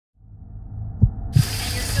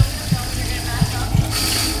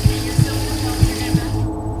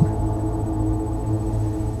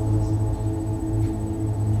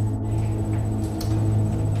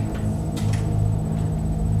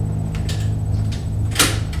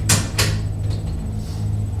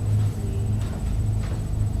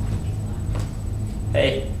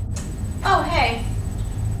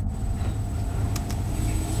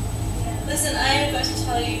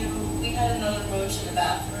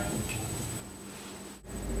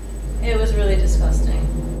It was really disgusting.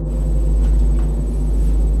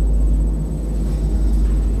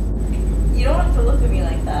 You don't have to look at me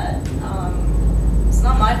like that. It's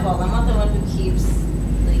not my fault. I'm not the one who keeps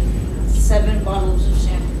like 7 bottles of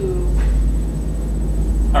shampoo.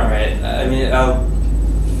 All right. I mean,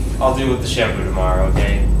 I'll deal with the shampoo tomorrow.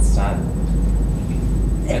 Okay? It's not.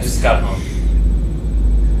 I just got home.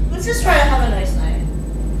 Let's just try to have a nice night.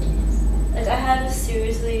 Like, I had a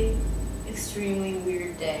seriously, extremely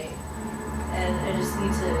weird day, and I just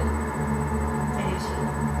need to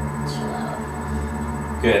chill out.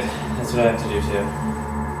 Good. That's what I have to do too.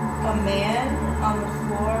 A man on the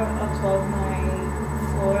floor above my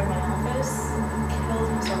floor in my office killed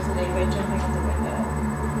himself today by jumping out the window.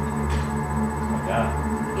 Oh my God.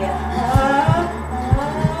 Yeah.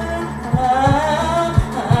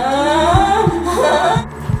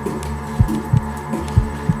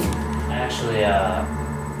 Actually, I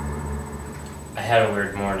had a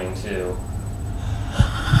weird morning too.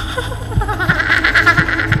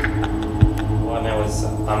 When I was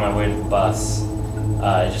on my way to the bus,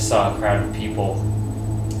 I just saw a crowd of people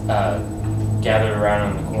gathered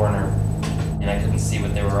around in the corner, and I couldn't see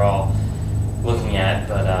what they were all looking at,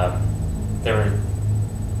 but there were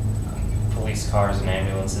police cars and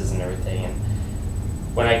ambulances and everything, and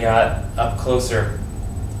when I got up closer,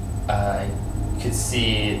 I could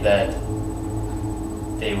see that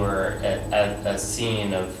they were at a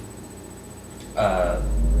scene of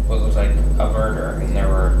what looked like a murder, and there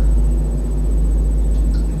were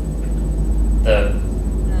there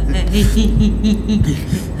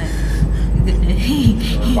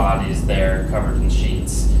were bodies there covered in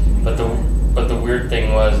sheets. But the weird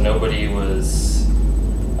thing was nobody was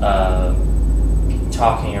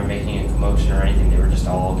talking or making a commotion or anything. They were just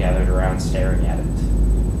all gathered around staring at it.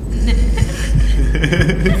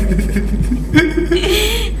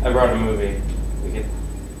 I brought a movie. We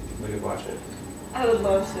could watch it. I would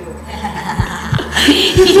love to.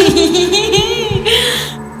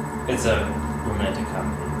 It's a romantic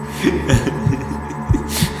comedy.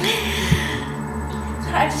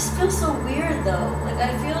 God, I just feel so weird though. Like,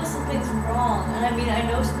 I feel like something's wrong. And I mean, I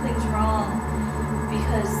know something's wrong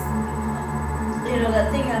because, you know,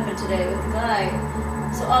 that thing happened today with the guy.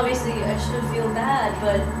 So obviously I should feel bad,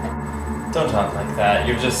 but... Don't talk like that.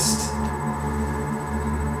 You're just...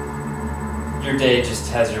 Your day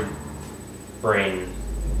just has your brain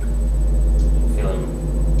feeling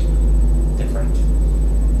different.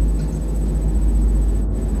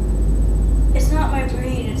 It's not my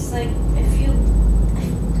brain. It's like, I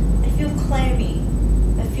feel clammy.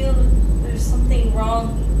 I feel there's something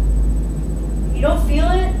wrong. You don't feel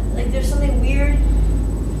it? Like there's something weird?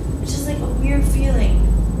 It's just like a weird feeling.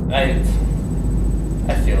 I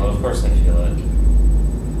feel it. Of course I feel it.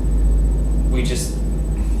 We're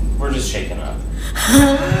just shaken up.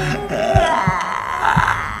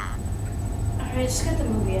 Alright, just get the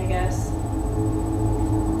movie, I guess.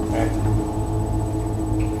 Alright.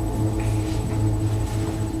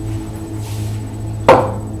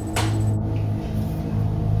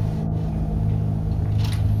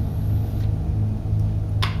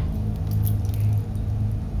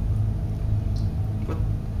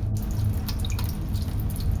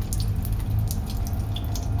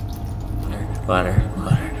 Water.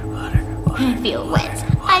 I feel wet.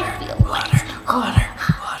 I feel wet. Water.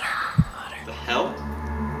 The hell?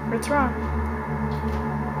 What's wrong?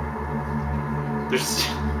 There's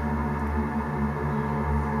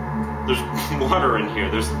water in here.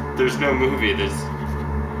 There's no movie. It's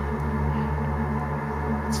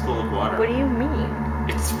full of water. What do you mean?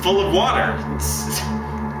 It's full of water.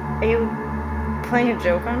 Are you playing a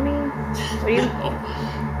joke on me? What do you? No.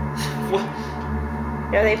 What?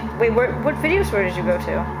 Are they? Wait, what video store did you go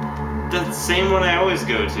to? The same one I always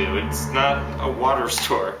go to. It's not a water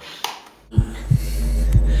store.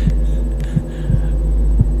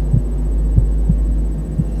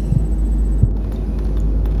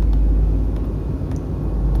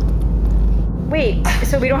 Wait,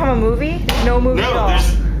 so we don't have a movie? No movie at all? No,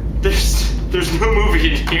 there's no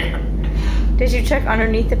movie in here. Did you check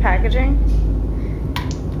underneath the packaging?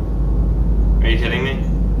 Are you kidding me?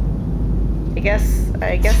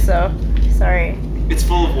 I guess so. Sorry. It's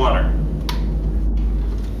full of water.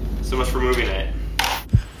 So much for movie night.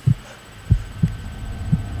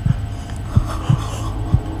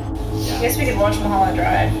 I guess we could watch Mulholland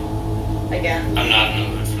Drive again. I'm not in the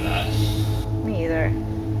mood for that. Me either.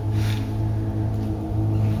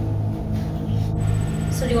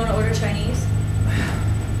 So do you want to order Chinese?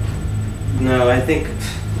 No, I think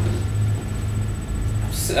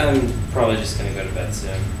I'm probably just gonna go to bed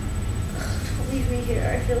soon. Leave me here.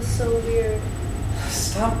 I feel so weird.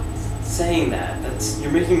 Stop saying that.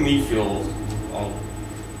 You're making me feel all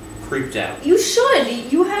creeped out. You should.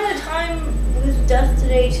 You had a time with death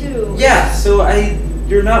today too. Yeah, so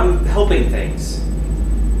you're not helping things.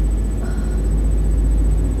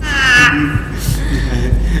 I'm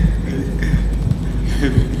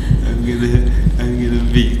gonna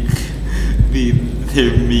beat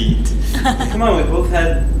their meat. Come on, we both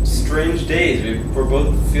had strange days. We're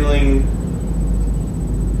both feeling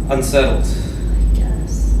unsettled. I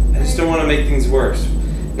guess. I just don't want to make things worse.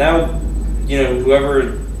 Now,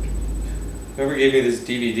 whoever gave me this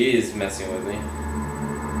DVD is messing with me.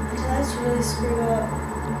 That's really screwed up.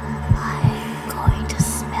 I'm going to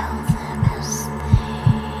smell them as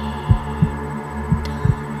they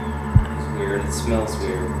It's weird. It smells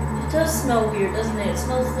weird. It does smell weird, doesn't it? It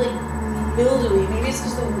smells like mildewy. Maybe it's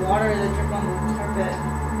just the water that dripped on the carpet.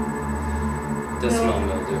 It does smell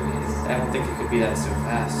mildewy. I don't think it could be that so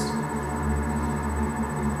fast.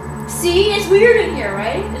 See? It's weird in here,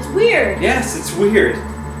 right? It's weird. Yes, it's weird.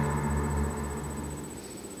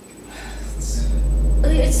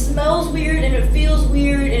 It smells weird and it feels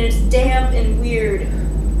weird and it's damp and weird.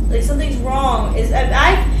 Like something's wrong.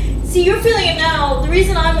 See, you're feeling it now. The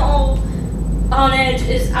reason I'm all on edge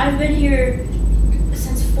is I've been here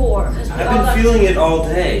since 4. I've been feeling it all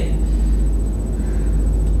day.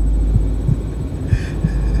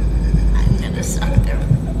 I'm gonna suck their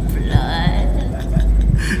blood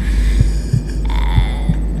and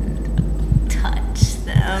touch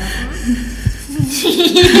them.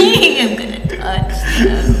 I'm gonna touch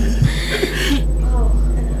them. Oh,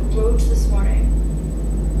 and a roach this morning.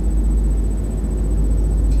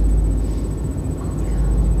 Oh my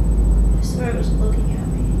god. I swear it was looking at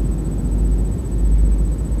me.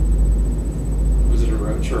 Was it a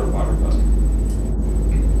roach or a water bug?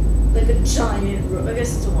 Like a giant roach. I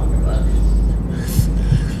guess it's a water bug.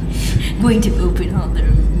 I'm going to open all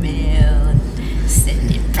their mail and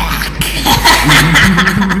send it back.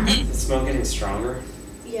 Is the smell getting stronger?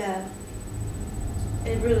 Yeah.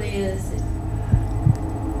 It really is.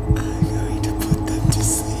 I'm going to put them to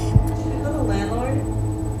sleep. Should we call the landlord?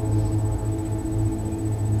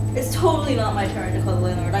 It's totally not my turn to call the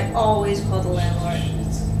landlord. I always call the landlord.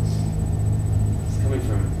 It's coming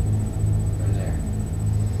from there.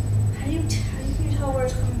 How can you tell where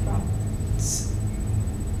it's coming from?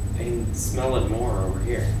 I can smell it more over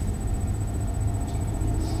here.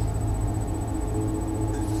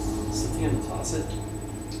 Something in the closet?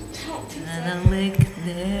 Don't do And that. I lick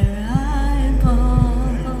their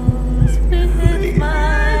eyeballs with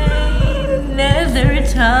my nether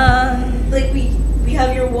tongue. Like we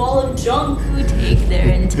have your wall of junk. Who take their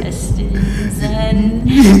intestines and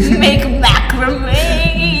make macrame.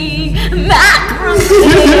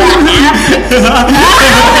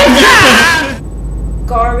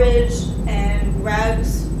 Garbage and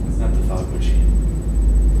rags. It's not the fog machine.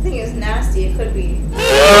 The thing is nasty. It could be. I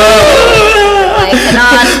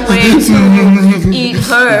cannot wait to eat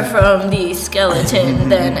her from the skeleton,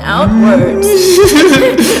 then outwards.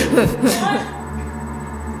 What?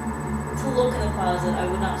 To look in the closet, I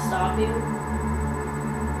would not stop you. I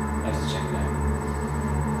have to check it out.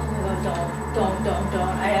 Oh my god, don't.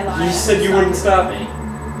 I lied. You said you wouldn't stop me.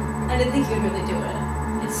 I didn't think you'd really do it.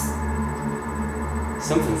 It's.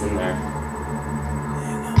 Something's in there.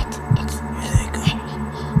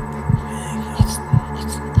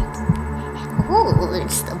 Ooh,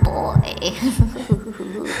 it's the boy.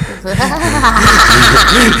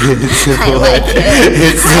 I like him.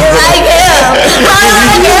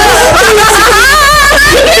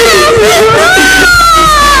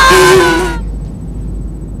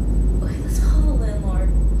 Okay, let's call the landlord.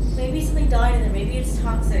 Maybe something died in there. Maybe it's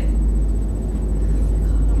toxic.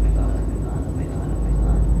 Oh my god.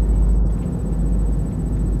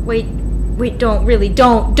 Wait, don't, really,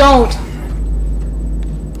 don't.